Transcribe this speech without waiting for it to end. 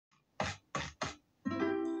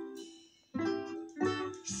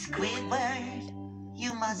Squidward,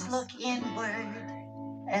 you must look inward,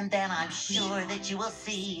 and then I'm sure that you will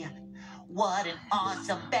see what an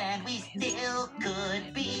awesome band we still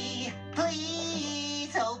could be.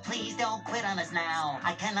 Please, oh please don't quit on us now.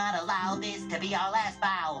 I cannot allow this to be our last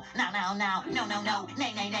bow. Now, no,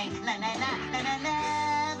 nay,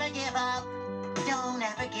 never give up. Don't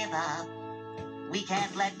ever give up. We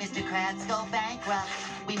can't let Mr. Krabs go bankrupt.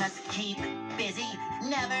 We must keep busy,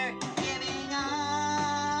 never giving up.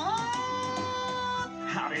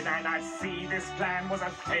 How did I not see this plan was a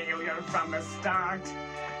failure from the start?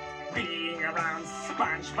 Being around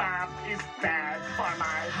SpongeBob is bad for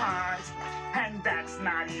my heart. And that's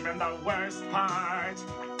not even the worst part.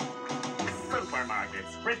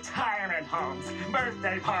 Supermarkets, retirement homes,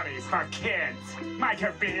 birthday parties for kids. My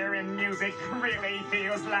career in music really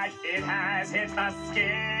feels like it has hit the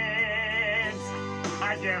skids.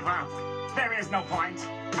 I give up. There is no point.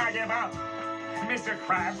 I give up. Mr.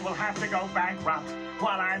 Krabs will have to go bankrupt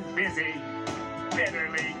while I'm busy,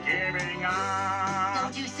 bitterly giving up.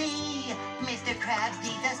 Don't you see? Mr. Krabs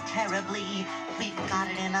needs us terribly. We've got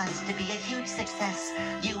it in us to be a huge success.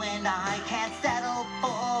 You and I can't settle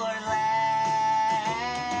for less.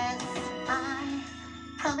 I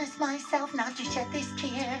promise myself not to shed this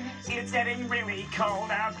tear. It's getting really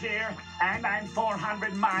cold out here, and I'm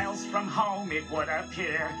 400 miles from home, it would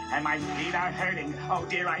appear. And my feet are hurting. Oh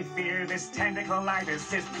dear, I fear this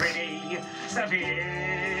tendinitis is pretty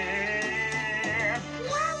severe.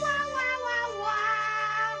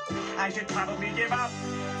 I should probably give up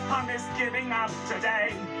on this giving up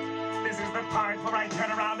today. This is the part where I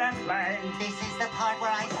turn around and play. This is the part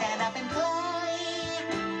where I stand up and play.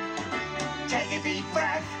 Take a deep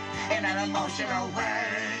breath in an emotional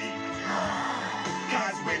way.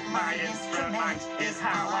 'Cause with my instrument is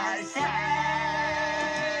how I say.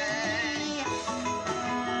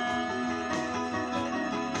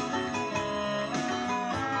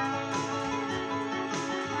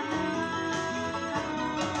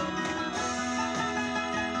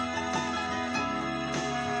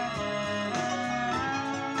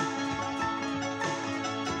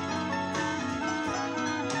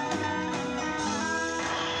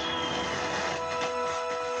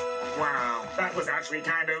 Wow, that was actually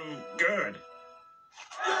kind of good.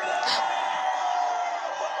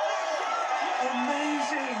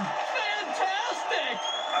 Amazing! Fantastic!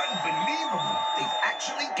 Unbelievable! They've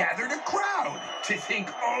actually gathered a crowd. To think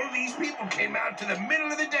all these people came out to the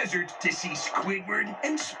middle of the desert to see Squidward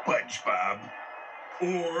and SpongeBob.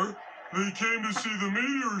 Or they came to see the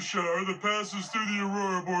meteor shower that passes through the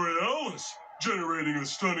Aurora Borealis, generating a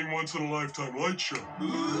stunning once-in-a-lifetime light show.